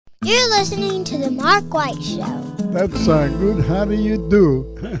You're listening to The Mark White Show. That's good. How do you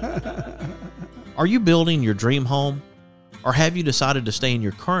do? Are you building your dream home? Or have you decided to stay in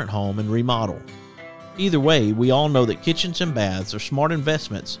your current home and remodel? Either way, we all know that kitchens and baths are smart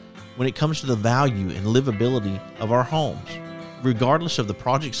investments when it comes to the value and livability of our homes. Regardless of the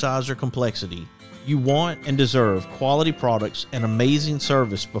project size or complexity, you want and deserve quality products and amazing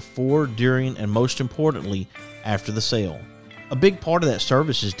service before, during, and most importantly, after the sale. A big part of that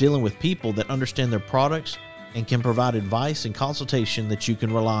service is dealing with people that understand their products and can provide advice and consultation that you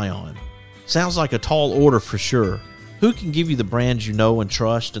can rely on. Sounds like a tall order for sure. Who can give you the brands you know and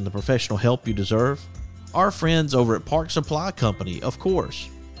trust and the professional help you deserve? Our friends over at Park Supply Company, of course.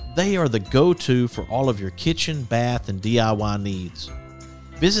 They are the go-to for all of your kitchen, bath, and DIY needs.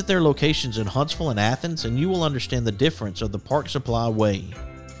 Visit their locations in Huntsville and Athens, and you will understand the difference of the Park Supply way.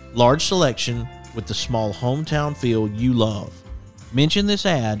 Large selection with the small hometown feel you love. Mention this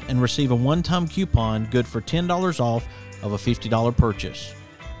ad and receive a one-time coupon good for $10 off of a $50 purchase.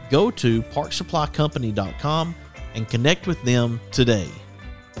 Go to parksupplycompany.com and connect with them today.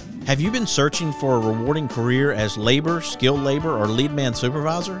 Have you been searching for a rewarding career as labor, skilled labor, or lead man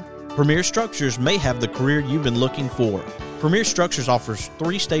supervisor? Premier Structures may have the career you've been looking for. Premier Structures offers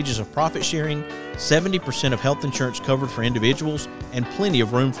 3 stages of profit sharing, 70% of health insurance covered for individuals, and plenty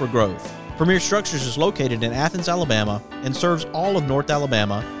of room for growth. Premier Structures is located in Athens, Alabama, and serves all of North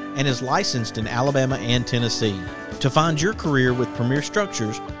Alabama and is licensed in Alabama and Tennessee. To find your career with Premier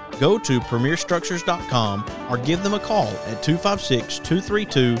Structures, go to premierstructures.com or give them a call at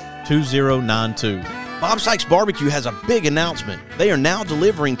 256-232-2092. Bob Sykes Barbecue has a big announcement. They are now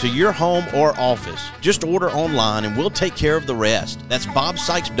delivering to your home or office. Just order online and we'll take care of the rest. That's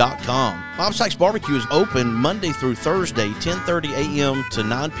bobsykes.com. Bob Sykes Barbecue is open Monday through Thursday, 10:30 a.m. to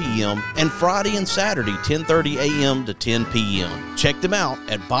 9 p.m., and Friday and Saturday, 10:30 a.m. to 10 p.m. Check them out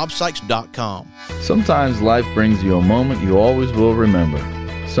at bobsykes.com. Sometimes life brings you a moment you always will remember.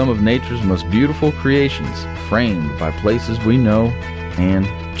 Some of nature's most beautiful creations, framed by places we know and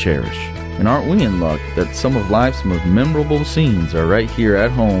cherish. And aren't we in luck that some of life's most memorable scenes are right here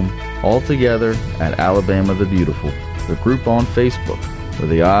at home, all together at Alabama the Beautiful, the group on Facebook, where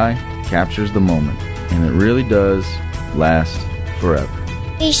the eye captures the moment, and it really does last forever.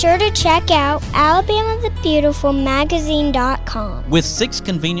 Be sure to check out alabamathebeautifulmagazine.com. With 6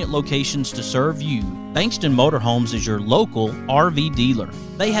 convenient locations to serve you, Bankston Motorhomes is your local RV dealer.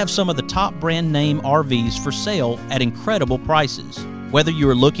 They have some of the top brand name RVs for sale at incredible prices. Whether you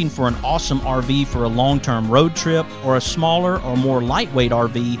are looking for an awesome RV for a long-term road trip or a smaller or more lightweight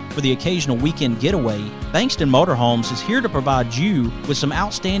RV for the occasional weekend getaway, Bankston Motorhomes is here to provide you with some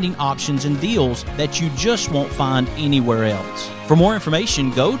outstanding options and deals that you just won't find anywhere else. For more information,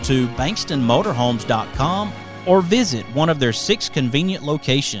 go to bankstonmotorhomes.com or visit one of their 6 convenient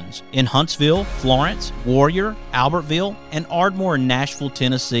locations in Huntsville, Florence, Warrior, Albertville, and Ardmore, Nashville,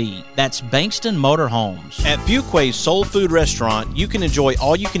 Tennessee. That's Bankston Motorhomes. At Fuquay's Soul Food Restaurant, you can enjoy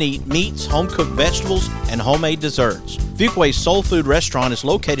all-you-can-eat meats, home-cooked vegetables, and homemade desserts. Fuquay's Soul Food Restaurant is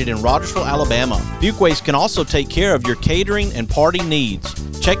located in Rogersville, Alabama. Fuquay's can also take care of your catering and party needs.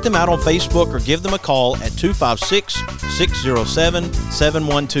 Check them out on Facebook or give them a call at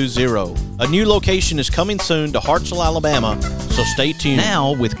 256-607-7120. A new location is coming soon to Hartselle, Alabama, so stay tuned.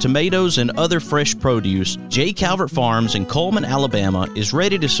 Now, with tomatoes and other fresh produce, J. Calvert Farms in Coleman, Alabama is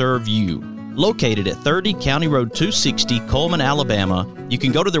ready to serve you. Located at 30 County Road 260, Coleman, Alabama, you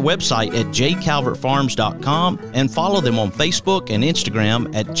can go to their website at jcalvertfarms.com and follow them on Facebook and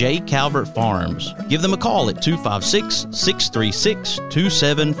Instagram at jcalvertfarms. Give them a call at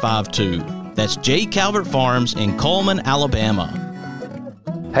 256-636-2752. That's J. Calvert Farms in Coleman, Alabama.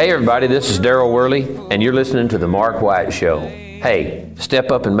 Hey everybody, this is Darryl Worley, and you're listening to The Mark White Show. Hey,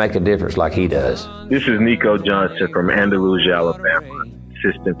 step up and make a difference like he does. This is Nico Johnson from Andalusia, Alabama,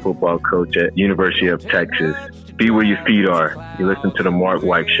 assistant football coach at University of Texas. Be where your feet are. You listen to The Mark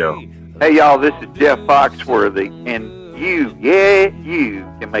White Show. Hey y'all, this is Jeff Foxworthy, and you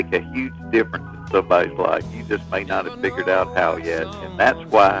can make a huge difference in somebody's life. You just may not have figured out how yet, and that's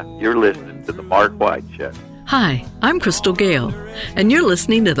why you're listening to The Mark White Show. Hi, I'm Crystal Gale, and you're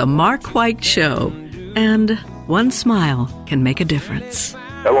listening to The Mark White Show. And one smile can make a difference.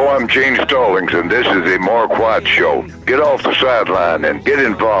 Hello, I'm Gene Stallings, and this is The Mark White Show. Get off the sideline and get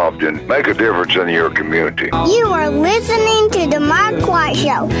involved and make a difference in your community. You are listening to The Mark White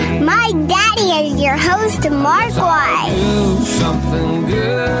Show. My daddy is your host, Mark White.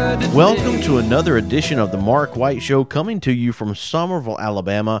 Welcome to another edition of The Mark White Show, coming to you from Somerville,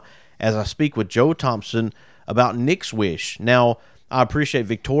 Alabama, as I speak with Joe Thompson about Nick's Wish. Now, I appreciate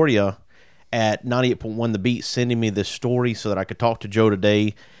Victoria at 98.1 The Beat sending me this story so that I could talk to Joe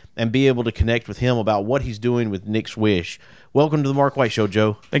today. and be able to connect with him about what he's doing with Nick's Wish. Welcome to the Mark White Show,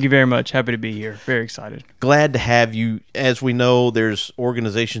 Joe. Thank you very much. Happy to be here. Very excited. Glad to have you. As we know, there's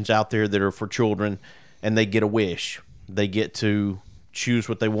organizations out there that are for children, and they get a wish. They get to choose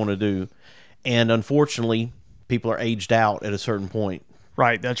what they want to do. And unfortunately, people are aged out at a certain point.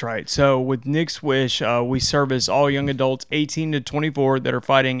 Right, that's right. So with Nick's Wish, we service all young adults 18 to 24 that are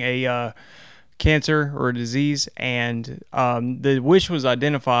fighting a cancer or a disease. And the wish was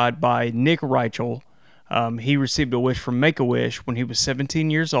identified by Nick Ritschel. He received a wish from Make-A-Wish when he was 17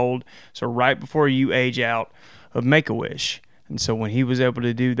 years old, so right before you age out of Make-A-Wish. And so when he was able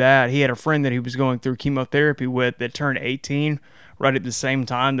to do that, he had a friend that he was going through chemotherapy with that turned 18 right at the same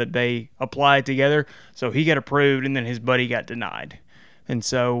time that they applied together. So he got approved, and then his buddy got denied. And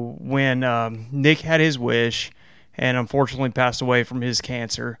so when Nick had his wish and unfortunately passed away from his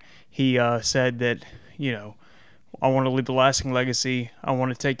cancer, he said that, I want to leave a lasting legacy. I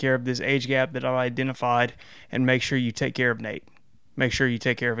want to take care of this age gap that I've identified and make sure you take care of Nate. Make sure you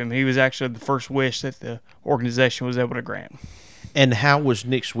take care of him. He was actually the first wish that the organization was able to grant. And how was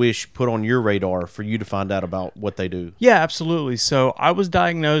Nick's Wish put on your radar for you to find out about what they do? Yeah, absolutely. So I was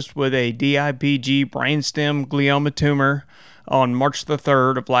diagnosed with a DIPG brainstem glioma tumor on March the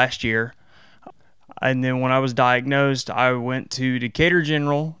 3rd of last year. And then when I was diagnosed, I went to Decatur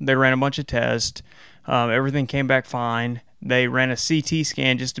General. They ran a bunch of tests. Everything came back fine. They ran a CT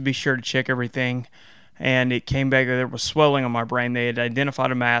scan just to be sure to check everything. And it came back that there was swelling on my brain. They had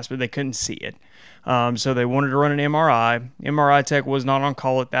identified a mass, but they couldn't see it. So they wanted to run an MRI. MRI tech was not on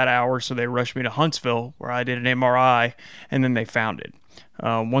call at that hour, so they rushed me to Huntsville, where I did an MRI, and then they found it.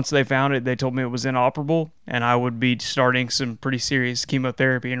 Once they found it, they told me it was inoperable, and I would be starting some pretty serious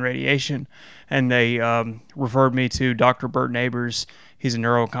chemotherapy and radiation. And they referred me to Dr. Bert Neighbors. He's a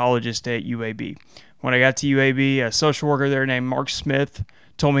neuro-oncologist at UAB. When I got to UAB, a social worker there named Mark Smith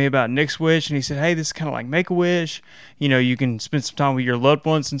told me about Nick's Wish, and he said, hey, this is kind of like Make-A-Wish. You can spend some time with your loved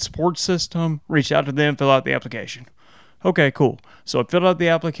ones and support system, reach out to them, fill out the application. Okay, cool. So I filled out the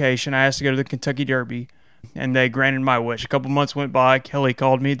application. I asked to go to the Kentucky Derby, and they granted my wish. A couple months went by. Kelly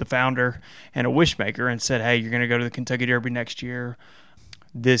called me, the founder and a wish maker, and said, hey, you're going to go to the Kentucky Derby next year.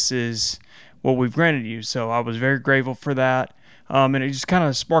 This is what we've granted you. So I was very grateful for that. And it just kind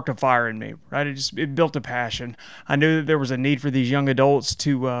of sparked a fire in me, right? It built a passion. I knew that there was a need for these young adults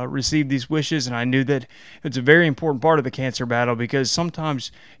to receive these wishes, and I knew that it's a very important part of the cancer battle, because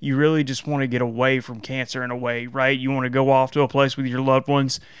sometimes you really just want to get away from cancer in a way, right? You want to go off to a place with your loved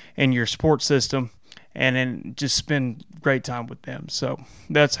ones and your support system, and then just spend great time with them. So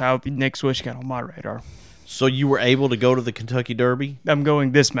that's how the Nick's Wish got on my radar. So you were able to go to the Kentucky Derby? I'm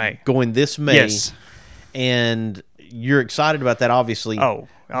going this May. Going this May? Yes. And you're excited about that, obviously. Oh.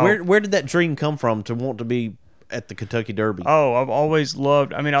 Where did that dream come from to want to be at the Kentucky Derby? Oh, I've always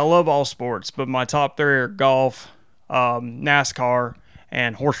loved, I love all sports, but my top three are golf, NASCAR,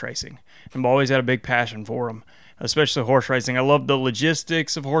 and horse racing. I've always had a big passion for them, especially horse racing. I love the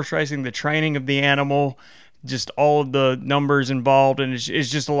logistics of horse racing, the training of the animal, just all of the numbers involved, and it's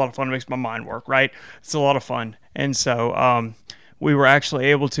just a lot of fun. It makes my mind work, right? It's a lot of fun. And so we were actually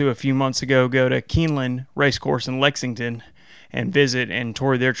able to, a few months ago, go to Keeneland Racecourse in Lexington and visit and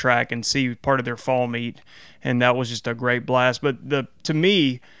tour their track and see part of their fall meet, and that was just a great blast. But to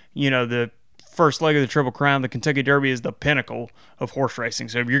me, the first leg of the Triple Crown, the Kentucky Derby, is the pinnacle of horse racing.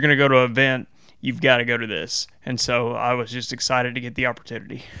 So if you're going to go to an event, you've got to go to this. And so I was just excited to get the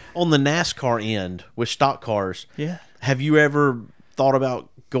opportunity. On the NASCAR end, with stock cars, yeah, have you ever thought about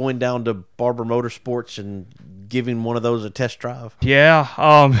going down to Barber Motorsports and giving one of those a test drive? Yeah,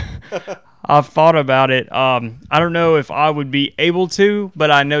 I've thought about it. I don't know if I would be able to, but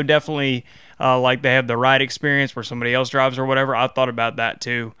I know definitely like they have the ride experience where somebody else drives or whatever. I've thought about that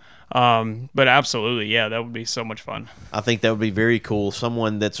too. But absolutely, yeah, that would be so much fun. I think that would be very cool.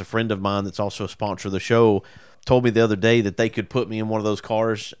 Someone that's a friend of mine that's also a sponsor of the show told me the other day that they could put me in one of those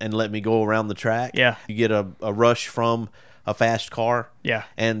cars and let me go around the track. Yeah. You get a rush from a fast car. Yeah.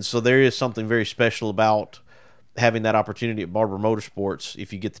 And so there is something very special about having that opportunity at Barber Motorsports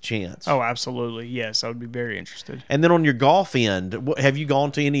if you get the chance. Oh, absolutely. Yes, I would be very interested. And then on your golf end, have you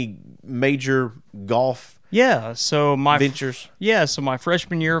gone to any major golf so ventures? So my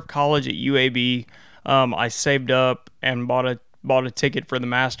freshman year of college at UAB, I saved up and bought a ticket for the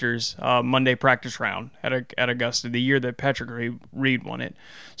Masters Monday practice round at Augusta, the year that Patrick Reed won it.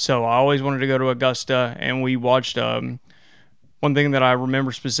 So I always wanted to go to Augusta, and we watched one thing that I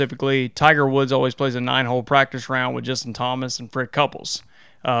remember specifically, Tiger Woods always plays a 9-hole practice round with Justin Thomas and Fred Couples.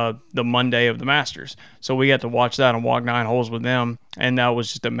 the Monday of the Masters. So we got to watch that and walk 9 holes with them, and that was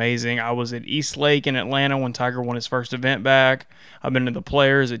just amazing. I was at East Lake in Atlanta when Tiger won his first event back. I've been to the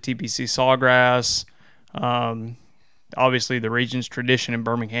Players at TPC Sawgrass. Obviously, the Regions Tradition in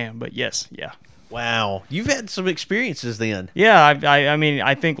Birmingham, but yes, yeah. Wow. You've had some experiences then. Yeah, I mean,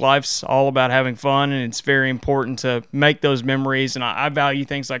 I think life's all about having fun, and it's very important to make those memories, and I value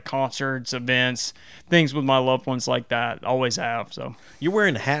things like concerts, events, things with my loved ones like that. Always have. So You're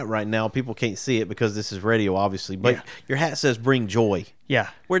wearing a hat right now. People can't see it because this is radio, obviously, but your hat says "Bring Joy." Yeah.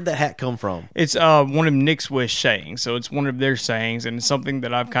 Where'd that hat come from? It's one of Nick's Wish sayings. So it's one of their sayings, and it's something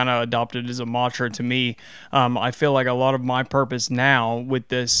that I've kind of adopted as a mantra to me. I feel like a lot of my purpose now with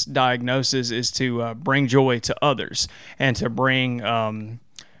this diagnosis is to bring joy to others and to bring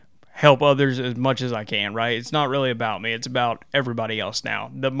help others as much as I can, right? It's not really about me. It's about everybody else now.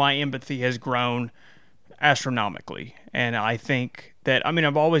 My empathy has grown astronomically, and I think that, I mean,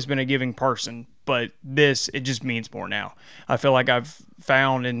 I've always been a giving person, but it just means more now. I feel like I've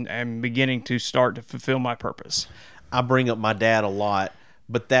found and am beginning to start to fulfill my purpose. I bring up my dad a lot,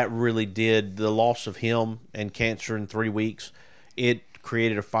 but that really did, the loss of him and cancer in 3 weeks, it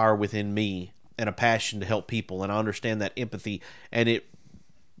created a fire within me and a passion to help people, and I understand that empathy, and it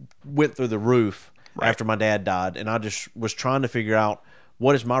went through the roof after my dad died, and I just was trying to figure out,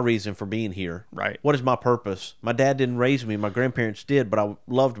 what is my reason for being here? Right. What is my purpose? My dad didn't raise me. My grandparents did, but I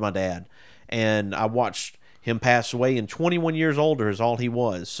loved my dad. And I watched him pass away, and 21 years older is all he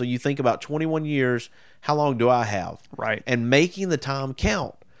was. So you think about 21 years, how long do I have? Right. And making the time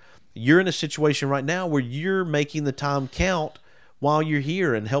count. You're in a situation right now where you're making the time count while you're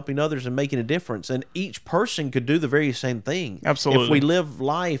here and helping others and making a difference. And each person could do the very same thing. Absolutely. If we live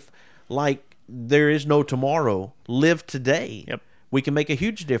life like there is no tomorrow, live today. Yep. We can make a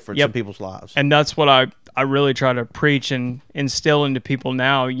huge difference in people's lives. And that's what I really try to preach and instill into people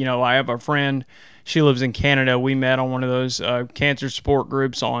now. You know, I have a friend, she lives in Canada. We met on one of those cancer support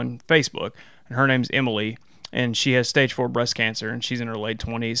groups on Facebook, and her name's Emily, and she has stage 4 breast cancer, and she's in her late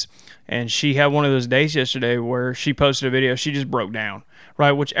 20s. And she had one of those days yesterday where she posted a video. She just broke down,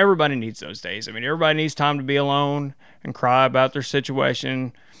 right? Which everybody needs those days. I mean, everybody needs time to be alone and cry about their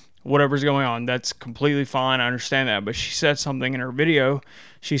situation, whatever's going on. That's completely fine. I understand that. But she said something in her video.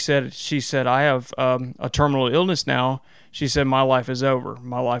 She said, I have a terminal illness now. She said, my life is over.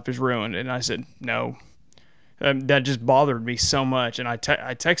 My life is ruined. And I said, no. That just bothered me so much. And I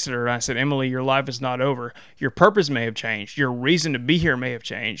texted her and I said, Emily, your life is not over. Your purpose may have changed. Your reason to be here may have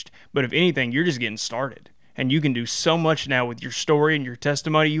changed. But if anything, you're just getting started. And you can do so much now with your story and your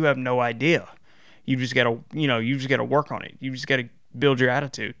testimony. You have no idea. You just got to work on it. You just got to build your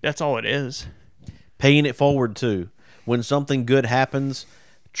attitude. That's all it is. Paying it forward too. When something good happens,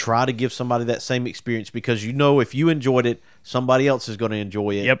 try to give somebody that same experience, because you know if you enjoyed it, somebody else is going to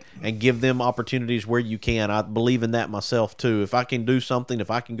enjoy it. Yep. And give them opportunities where you can. I believe in that myself too. If I can do something,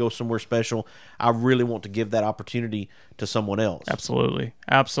 if I can go somewhere special, I really want to give that opportunity to someone else. Absolutely.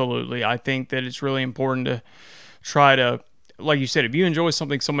 Absolutely. I think that it's really important to try to, like you said, if you enjoy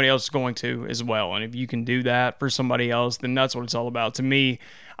something, somebody else is going to as well. And if you can do that for somebody else, then that's what it's all about. To me,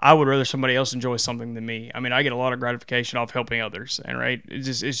 I would rather somebody else enjoy something than me. I mean, I get a lot of gratification off helping others. And right,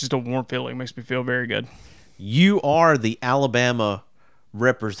 it's just a warm feeling. It makes me feel very good. You are the Alabama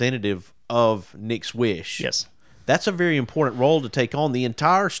representative of Nick's Wish. Yes. That's a very important role to take on. The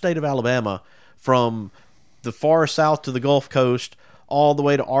entire state of Alabama, from the far south to the Gulf Coast, all the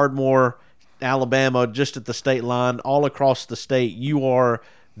way to Ardmore, Alabama, just at the state line, all across the state, you are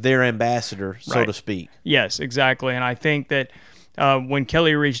their ambassador, so to speak. Yes, exactly. And I think that when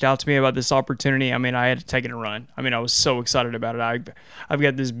Kelly reached out to me about this opportunity, I mean, I had to take it and run. I mean, I was so excited about it. I've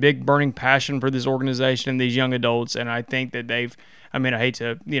got this big burning passion for this organization and these young adults, and I think that I hate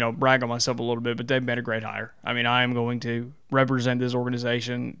to, brag on myself a little bit, but they've been a great hire. I mean, I am going to represent this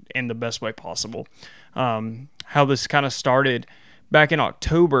organization in the best way possible. How this kind of started back in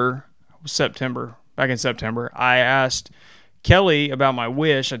September, I asked Kelly about my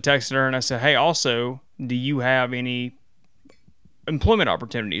wish. I texted her and I said, hey, also, do you have any employment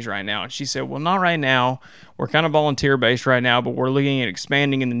opportunities right now? And she said, well, not right now. We're kind of volunteer based right now, but we're looking at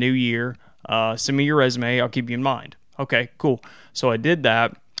expanding in the new year. Send me your resume. I'll keep you in mind. Okay, cool. So I did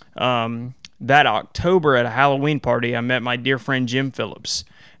that. That October at a Halloween party, I met my dear friend Jim Phillips.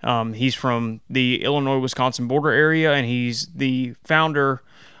 He's from the Illinois-Wisconsin border area, and he's the founder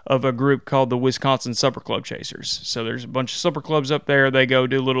of a group called the Wisconsin Supper Club Chasers. So there's a bunch of supper clubs up there. They go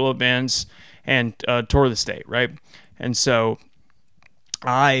do little events and tour the state, right? And so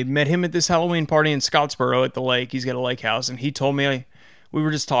I met him at this Halloween party in Scottsboro at the lake. He's got a lake house, and he told me, we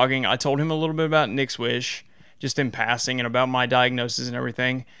were just talking. I told him a little bit about Nick's Wish, just in passing and about my diagnosis and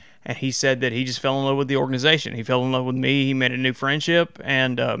everything. And he said that he just fell in love with the organization. He fell in love with me. He made a new friendship,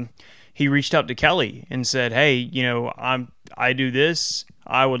 and he reached out to Kelly and said, "Hey, you know, I do this.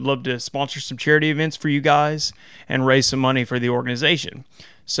 I would love to sponsor some charity events for you guys and raise some money for the organization."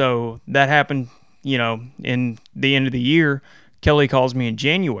 So that happened, you know, in the end of the year. Kelly calls me in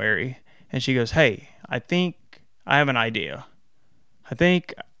January, and she goes, "Hey, I think I have an idea. I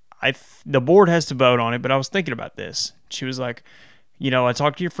think the board has to vote on it, but I was thinking about this." She was like, "You know, I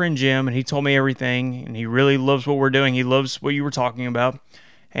talked to your friend Jim, and he told me everything, and he really loves what we're doing. He loves what you were talking about.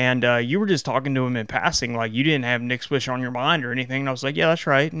 And you were just talking to him in passing, like you didn't have Nick Swish on your mind or anything." And I was like, "Yeah, that's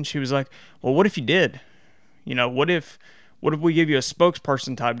right." And she was like, "Well, what if you did? You know, what if we give you a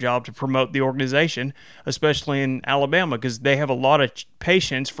spokesperson type job to promote the organization, especially in Alabama, because they have a lot of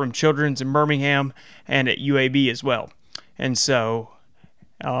patients from Children's in Birmingham and at UAB as well." And so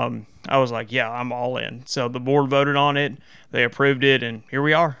I was like, "Yeah, I'm all in." So the board voted on it, they approved it, and here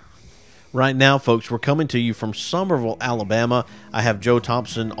we are. Right now, folks, we're coming to you from Somerville, Alabama. I have Joe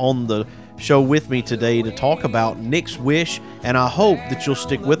Thompson on the show with me today to talk about Nick's Wish, and I hope that you'll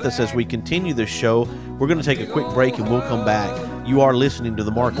stick with us as we continue this show. We're going to take a quick break, and we'll come back. You are listening to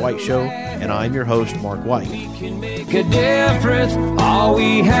The Mark White Show, and I'm your host, Mark White. We can make a difference. All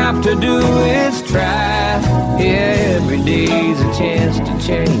we have to do is try. Every day's a chance to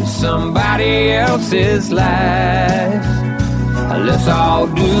change somebody else's life. Let's all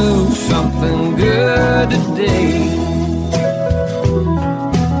do something good today.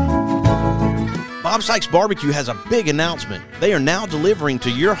 Bob Sykes Barbecue has a big announcement. They are now delivering to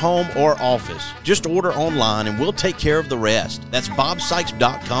your home or office. Just order online and we'll take care of the rest. That's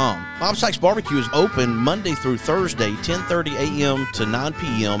bobsykes.com. Bob Sykes Barbecue is open Monday through Thursday, 10:30 a.m. to 9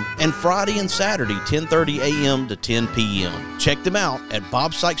 p.m., and Friday and Saturday, 10:30 a.m. to 10 p.m. Check them out at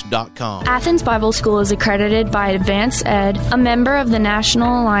bobsykes.com. Athens Bible School is accredited by Advanced Ed, a member of the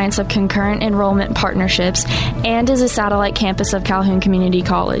National Alliance of Concurrent Enrollment Partnerships, and is a satellite campus of Calhoun Community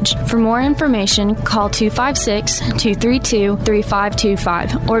College. For more information, call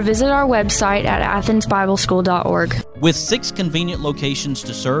 256-232-3525 or visit our website at athensbibleschool.org. With 6 convenient locations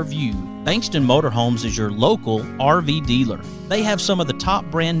to serve you, Bankston Motorhomes is your local RV dealer. They have some of the top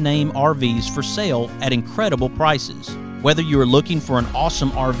brand name RVs for sale at incredible prices. Whether you are looking for an awesome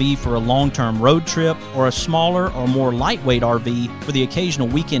RV for a long-term road trip or a smaller or more lightweight RV for the occasional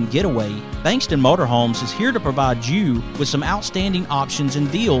weekend getaway, Bankston Motorhomes is here to provide you with some outstanding options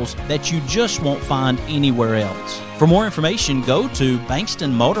and deals that you just won't find anywhere else. For more information, go to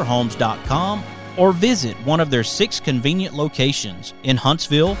bankstonmotorhomes.com or visit one of their 6 convenient locations in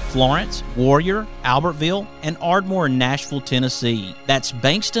Huntsville, Florence, Warrior, Albertville, and Ardmore in Nashville, Tennessee. That's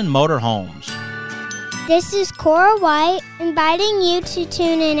Bankston Motorhomes. This is Cora White, inviting you to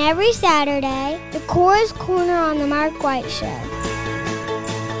tune in every Saturday to Cora's Corner on The Mark White Show.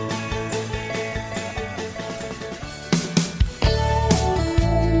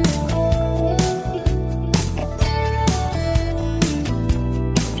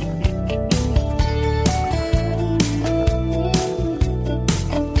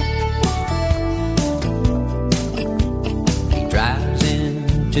 He drives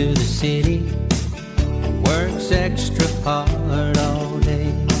into the city, works extra hard all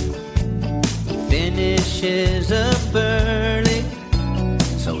day. He finishes up early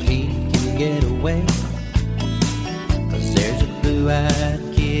so he can get away. 'Cause there's a blue-eyed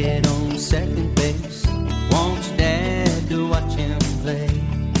kid on second base, wants Dad to watch him play.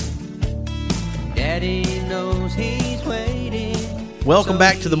 Daddy knows he's waiting. Welcome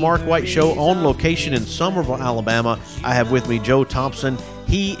back to the Mark White Show on location in Somerville, Alabama. I have with me Joe Thompson.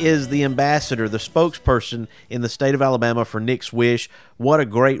 He is the ambassador, the spokesperson in the state of Alabama for Nick's Wish. What a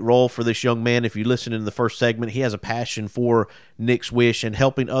great role for this young man. If you listen in the first segment, he has a passion for Nick's Wish and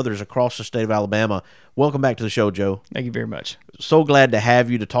helping others across the state of Alabama. Welcome back to the show, Joe. Thank you very much. So glad to have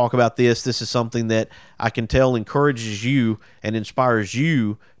you to talk about this. This is something that I can tell encourages you and inspires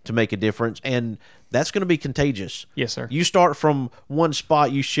you to make a difference, and that's going to be contagious. Yes, sir. You start from one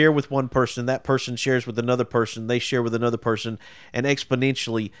spot, you share with one person, that person shares with another person, they share with another person, and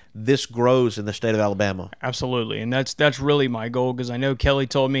exponentially this grows in the state of Alabama. Absolutely, and that's really my goal, because I know Kelly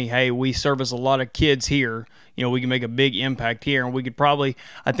told me, hey, we service a lot of kids here. You know, we can make a big impact here, and we could probably,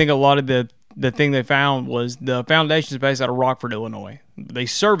 I think a lot of the thing they found was the foundation is based out of Rockford, Illinois. They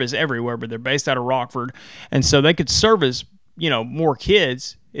service everywhere, but they're based out of Rockford, and so they could service, you know, more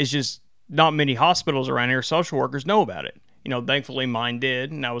kids. It's just not many hospitals around here, social workers know about it. You know, thankfully mine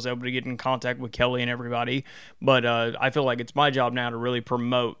did, and I was able to get in contact with Kelly and everybody. But I feel like it's my job now to really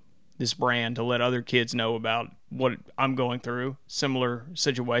promote this brand, to let other kids know about what I'm going through, similar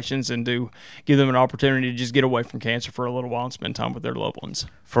situations, and to give them an opportunity to just get away from cancer for a little while and spend time with their loved ones.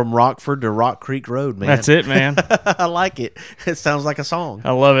 From Rockford to Rock Creek Road, man. That's it, man. I like it. It sounds like a song.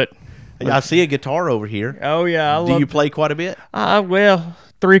 I love it. I see a guitar over here. Oh yeah, Do you play quite a bit? Well,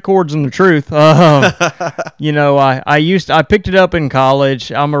 3 chords and the truth. I picked it up in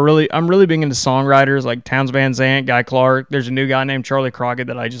college. I'm really big into songwriters like Townes Van Zandt, Guy Clark. There's a new guy named Charlie Crockett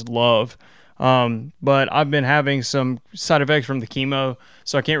that I just love. But I've been having some side effects from the chemo,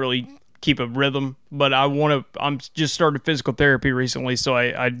 so I can't really keep a rhythm. But I'm just started physical therapy recently, so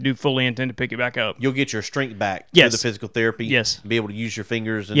I do fully intend to pick it back up. You'll get your strength back Yes. through the physical therapy. Yes. Be able to use your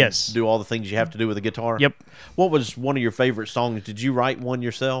fingers and Yes. do all the things you have to do with a guitar. Yep. What was one of your favorite songs? Did you write one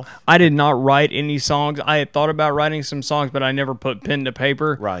yourself? I did not write any songs. I had thought about writing some songs, but I never put pen to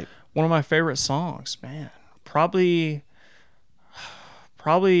paper. Right. One of my favorite songs, man. Probably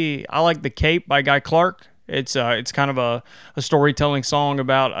I like The Cape by Guy Clark. It's kind of a storytelling song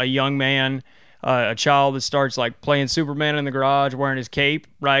about a young man, a child that starts like playing Superman in the garage, wearing his cape,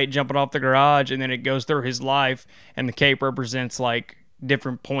 right, jumping off the garage, and then it goes through his life, and the cape represents like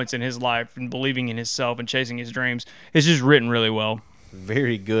different points in his life and believing in himself and chasing his dreams. It's just written really well.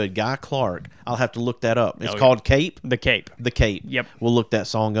 Very good. Guy Clark. I'll have to look that up. It's Oh, called Cape? The Cape. The Cape. Yep. We'll look that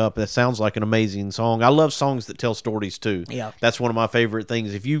song up. That sounds like an amazing song. I love songs that tell stories too. Yeah. That's one of my favorite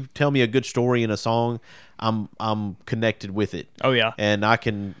things. If you tell me a good story in a song, I'm connected with it. Oh yeah. And I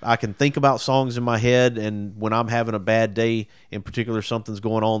can think about songs in my head, and when I'm having a bad day, in particular something's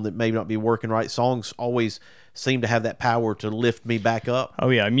going on that may not be working right, songs always seem to have that power to lift me back up. Oh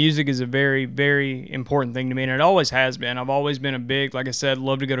yeah, music is a very, very important thing to me, and it always has been. I've always been a big, like I said,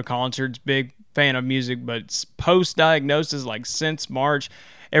 love to go to concerts, big fan of music, but post-diagnosis, like since March,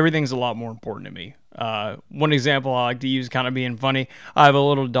 everything's a lot more important to me. One example I like to use, kind of being funny, I have a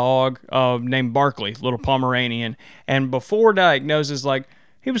little dog named Barkley, little Pomeranian, and before diagnosis, like,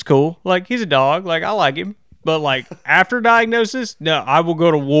 he was cool. Like, he's a dog. Like, I like him. But, like, after diagnosis, no, I will go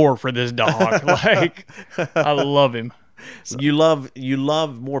to war for this dog. Like, I love him. So. You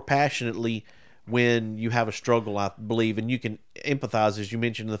love more passionately when you have a struggle, I believe, and you can empathize, as you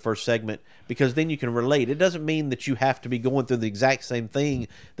mentioned in the first segment, because then you can relate. It doesn't mean that you have to be going through the exact same thing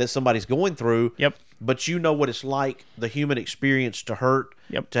that somebody's going through. Yep. But you know what it's like, the human experience, to hurt,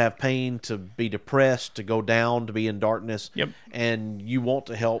 yep, to have pain, to be depressed, to go down, to be in darkness. Yep. And you want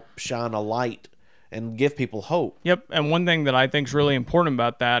to help shine a light and give people hope. Yep. And one thing that I think is really important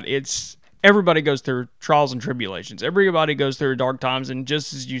about that, it's everybody goes through trials and tribulations. Everybody goes through dark times. And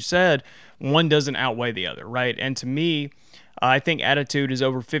just as you said, one doesn't outweigh the other, right? And to me, I think attitude is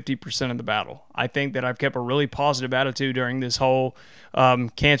over 50% of the battle. I think that I've kept a really positive attitude during this whole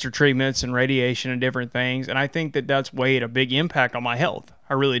cancer treatments and radiation and different things. And I think that that's made a big impact on my health.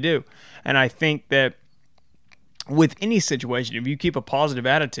 I really do. And I think that with any situation, if you keep a positive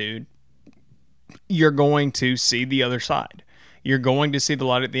attitude, you're going to see the other side. You're going to see the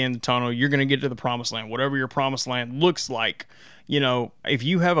light at the end of the tunnel. You're going to get to the promised land, whatever your promised land looks like. You know, if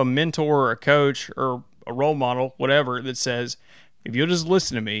you have a mentor or a coach or a role model, whatever, that says, if you'll just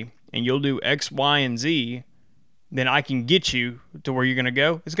listen to me and you'll do X, Y, and Z, then I can get you to where you're going to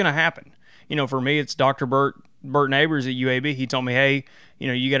go, it's going to happen. You know, for me, it's Dr. Bert Neighbors at UAB. He told me, hey, you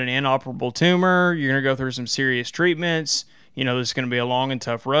know, you got an inoperable tumor. You're going to go through some serious treatments. You know, this is going to be a long and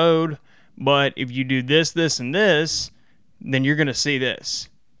tough road. But if you do this, this, and this, then you're going to see this.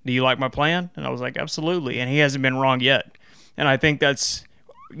 Do you like my plan? And I was like, absolutely. And he hasn't been wrong yet. And I think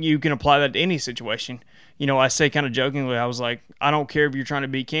you can apply that to any situation. You know, I say kind of jokingly, I was like, I don't care if you're trying to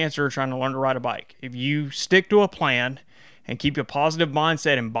beat cancer or trying to learn to ride a bike. If you stick to a plan and keep a positive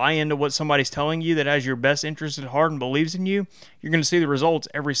mindset and buy into what somebody's telling you that has your best interest at heart and believes in you, you're going to see the results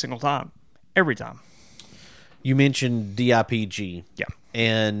every single time. Every time. You mentioned DIPG. Yeah.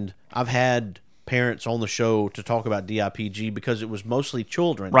 And I've had parents on the show to talk about DIPG because it was mostly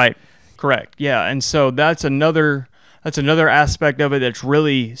children. Right. Correct. Yeah. And so that's another aspect of it that's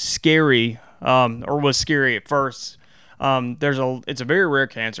really scary, or was scary at first. It's a very rare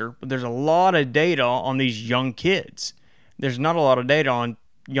cancer, but there's a lot of data on these young kids. There's not a lot of data on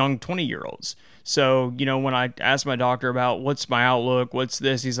young 20-year-olds. So, you know, when I asked my doctor about what's my outlook, what's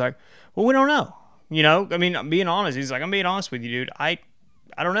this, he's like, well, we don't know. You know, I mean, I'm being honest. He's like, I'm being honest with you, dude. I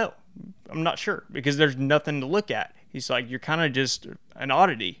don't know. I'm not sure because there's nothing to look at. He's like, you're kind of just an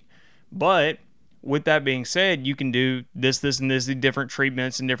oddity. But with that being said, you can do this, and this, different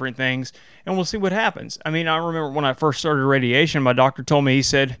treatments and different things, and we'll see what happens. I mean, I remember when I first started radiation, my doctor told me, he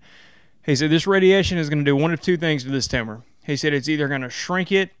said, this radiation is going to do one of two things to this tumor. He said, it's either going to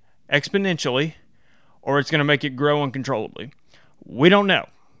shrink it exponentially or it's going to make it grow uncontrollably. We don't know.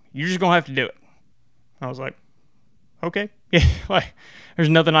 You're just going to have to do it. I was like, okay, yeah, like, there's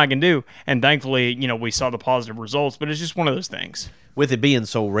nothing I can do. And thankfully, we saw the positive results, but it's just one of those things. With it being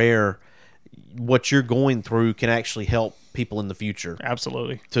so rare, what you're going through can actually help people in the future.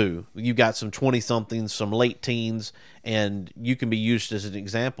 Absolutely. Too. You got some 20-somethings, some late teens, and you can be used as an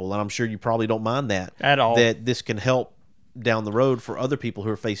example. And I'm sure you probably don't mind that. At all. That this can help down the road for other people who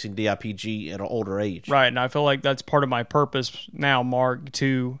are facing DIPG at an older age. Right, and I feel like that's part of my purpose now, Mark,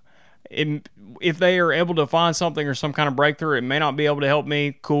 if they are able to find something or some kind of breakthrough, it may not be able to help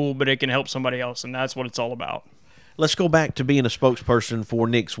me, cool, but it can help somebody else, and that's what it's all about. Let's go back to being a spokesperson for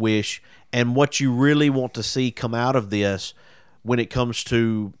Nick's Wish and what you really want to see come out of this when it comes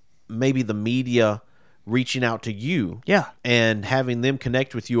to maybe the media reaching out to you, and having them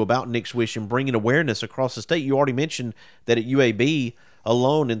connect with you about Nick's Wish and bringing awareness across the state. You already mentioned that at UAB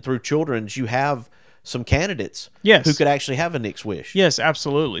alone and through Children's, you have some candidates who could actually have a Nick's Wish. Yes,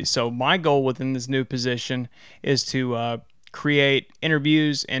 absolutely. So my goal within this new position is to create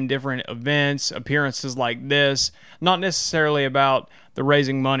interviews and different events, appearances like this, not necessarily about the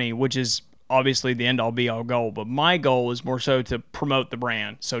raising money, which is obviously the end-all be-all goal, but my goal is more so to promote the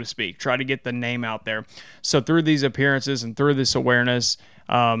brand, so to speak, try to get the name out there. So through these appearances and through this awareness,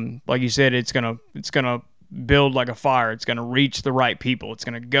 like you said, it's gonna build like a fire. It's gonna reach the right people. It's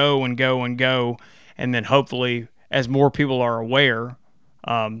gonna go and go and go, and then hopefully, as more people are aware,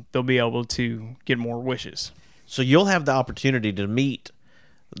 they'll be able to get more wishes. So you'll have the opportunity to meet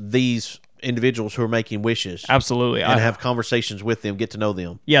these individuals who are making wishes. Absolutely. And have conversations with them, get to know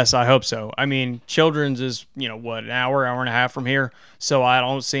them. Yes, I hope so. I mean, Children's is, an hour and a half from here, so I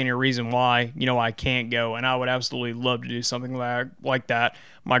don't see any reason why, I can't go, and I would absolutely love to do something like that.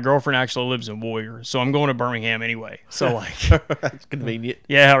 My girlfriend actually lives in Warrior, so I'm going to Birmingham anyway. So, that's convenient.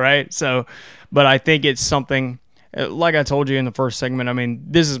 Yeah, right? So, but I think it's something, like I told you in the first segment, I mean,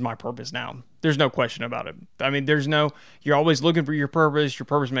 this is my purpose now. There's no question about it. I mean, you're always looking for your purpose. Your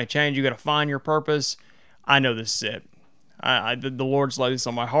purpose may change. You got to find your purpose. I know this is it. The Lord's laid this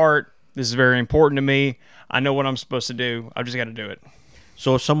on my heart. This is very important to me. I know what I'm supposed to do. I've just got to do it.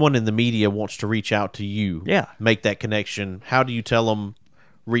 So if someone in the media wants to reach out to you, make that connection, how do you tell them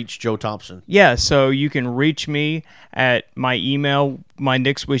reach Joe Thompson? Yeah, so you can reach me at my email, my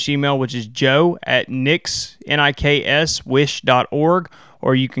Nick's Wish email, which is joe@nikswish.org,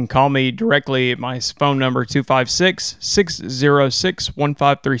 or you can call me directly at my phone number,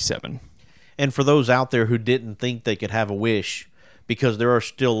 256-606-1537. And for those out there who didn't think they could have a wish, because there are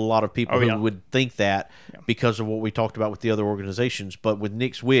still a lot of people who would think that because of what we talked about with the other organizations, but with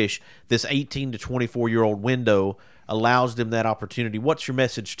Nick's Wish, this 18 to 24-year-old window allows them that opportunity. What's your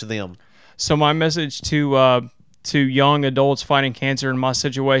message to them? So my message to young adults fighting cancer in my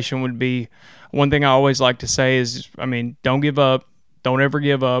situation would be, one thing I always like to say is, don't give up. Don't ever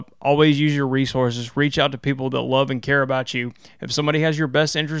give up. Always use your resources. Reach out to people that love and care about you. If somebody has your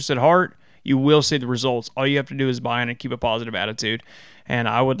best interests at heart, you will see the results. All you have to do is buy in and keep a positive attitude. And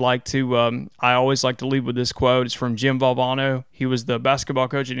I would like to, I always like to lead with this quote. It's from Jim Valvano. He was the basketball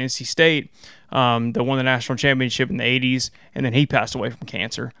coach at NC State that won the national championship in the 80s, and then he passed away from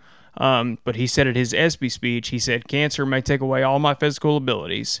cancer. But he said at his ESPY speech, he said, "Cancer may take away all my physical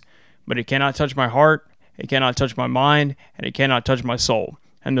abilities, but it cannot touch my heart, it cannot touch my mind, and it cannot touch my soul.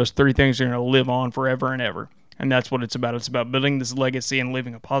 And those three things are going to live on forever and ever." And that's what it's about. It's about building this legacy and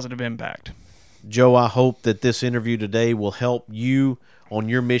leaving a positive impact. Joe, I hope that this interview today will help you on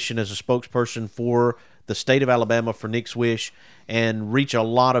your mission as a spokesperson for the state of Alabama for Nick's Wish and reach a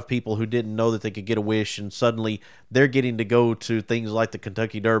lot of people who didn't know that they could get a wish, and suddenly they're getting to go to things like the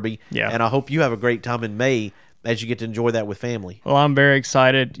Kentucky Derby. Yeah. And I hope you have a great time in May as you get to enjoy that with family. Well, I'm very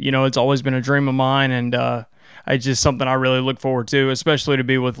excited. It's always been a dream of mine, and it's just something I really look forward to, especially to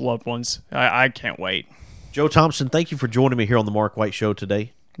be with loved ones. I can't wait. Joe Thompson, thank you for joining me here on the Mark White Show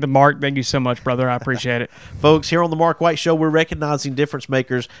today. Mark, thank you so much, brother. I appreciate it. Folks, here on the Mark White Show, we're recognizing difference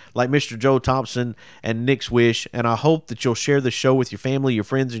makers like Mr. Joe Thompson and Nick's Wish, and I hope that you'll share the show with your family, your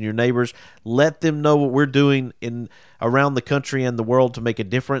friends, and your neighbors. Let them know what we're doing around the country and the world to make a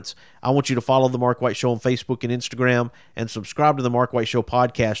difference. I want you to follow the Mark White Show on Facebook and Instagram, and subscribe to the Mark White Show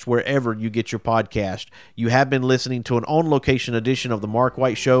podcast wherever you get your podcast. You have been listening to an on-location edition of the Mark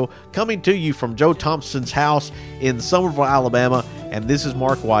White Show, coming to you from Joe Thompson's house in Somerville, Alabama, and this is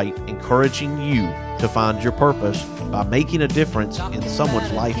Mark White encouraging you to find your purpose by making a difference in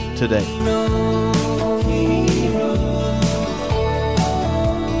someone's life today.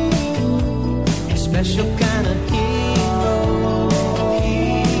 Special kind of hero.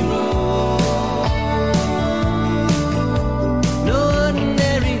 No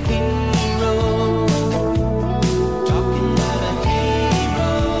ordinary hero. Talking about a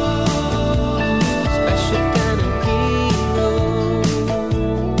hero. Special kind of hero.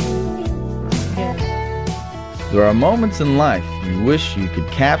 There are moments in life you wish you could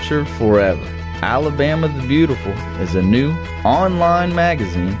capture forever. Alabama the Beautiful is a new online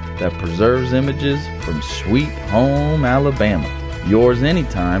magazine that preserves images from sweet home Alabama. Yours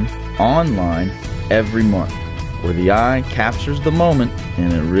anytime, online, every month, where the eye captures the moment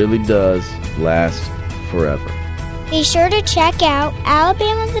and it really does last forever. Be sure to check out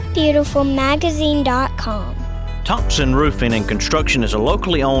alabamathebeautifulmagazine.com. Thompson Roofing and Construction is a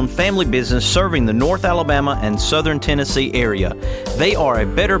locally owned family business serving the North Alabama and Southern Tennessee area. They are a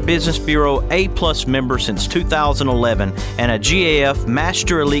Better Business Bureau A+ member since 2011 and a GAF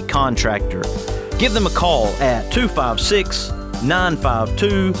Master Elite Contractor. Give them a call at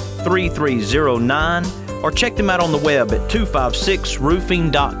 256-952-3309 or check them out on the web at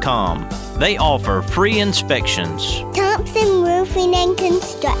 256roofing.com. They offer free inspections. Thompson Roofing and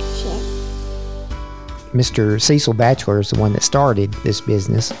Construction. Mr. Cecil Batchelor is the one that started this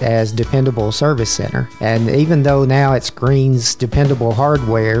business as Dependable Service Center. And even though now it's Green's Dependable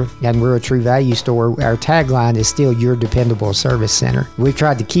Hardware and we're a True Value store, our tagline is still Your Dependable Service Center. We've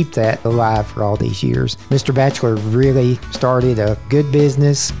tried to keep that alive for all these years. Mr. Batchelor really started a good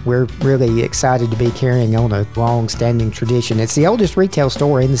business. We're really excited to be carrying on a long-standing tradition. It's the oldest retail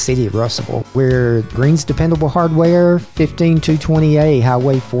store in the city of Russellville. We're Green's Dependable Hardware, 15220A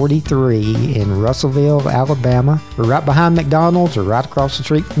Highway 43 in Russellville, Alabama. We're right behind McDonald's or right across the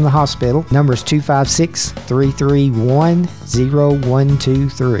street from the hospital. Number is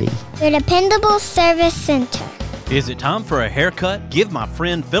 256-331-0123. Your Dependable Service Center. Is it time for a haircut? Give my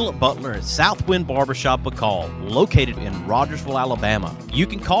friend Philip Butler at Southwind Barbershop a call, located in Rogersville, Alabama. You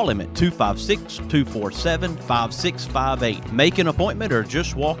can call him at 256-247-5658. Make an appointment or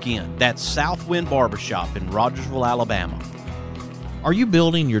just walk in. That's Southwind Barbershop in Rogersville, Alabama. Are you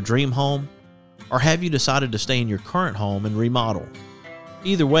building your dream home? Or have you decided to stay in your current home and remodel?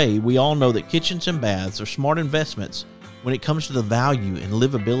 Either way, we all know that kitchens and baths are smart investments when it comes to the value and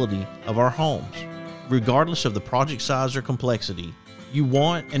livability of our homes. Regardless of the project size or complexity, you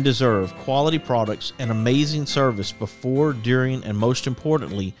want and deserve quality products and amazing service before, during, and most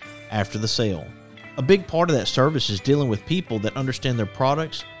importantly, after the sale. A big part of that service is dealing with people that understand their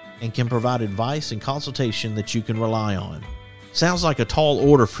products and can provide advice and consultation that you can rely on. Sounds like a tall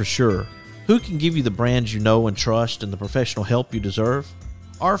order for sure. Who can give you the brands you know and trust and the professional help you deserve?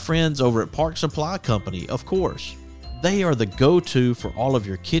 Our friends over at Park Supply Company, of course. They are the go-to for all of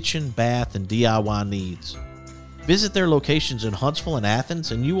your kitchen, bath, and DIY needs. Visit their locations in Huntsville and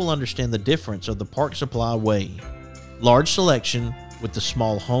Athens and you will understand the difference of the Park Supply way. Large selection with the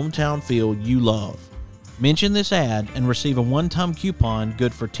small hometown feel you love. Mention this ad and receive a one-time coupon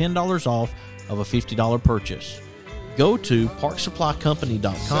good for $10 off of a $50 purchase. Go to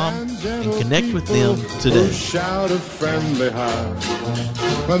parksupplycompany.com and connect with them today. Shout a friendly hi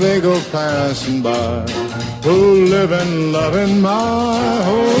when they go passing by, who live and love in my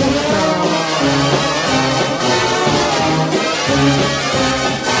hometown.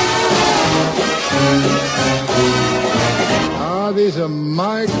 These are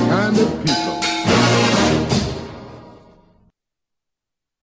my kind of people.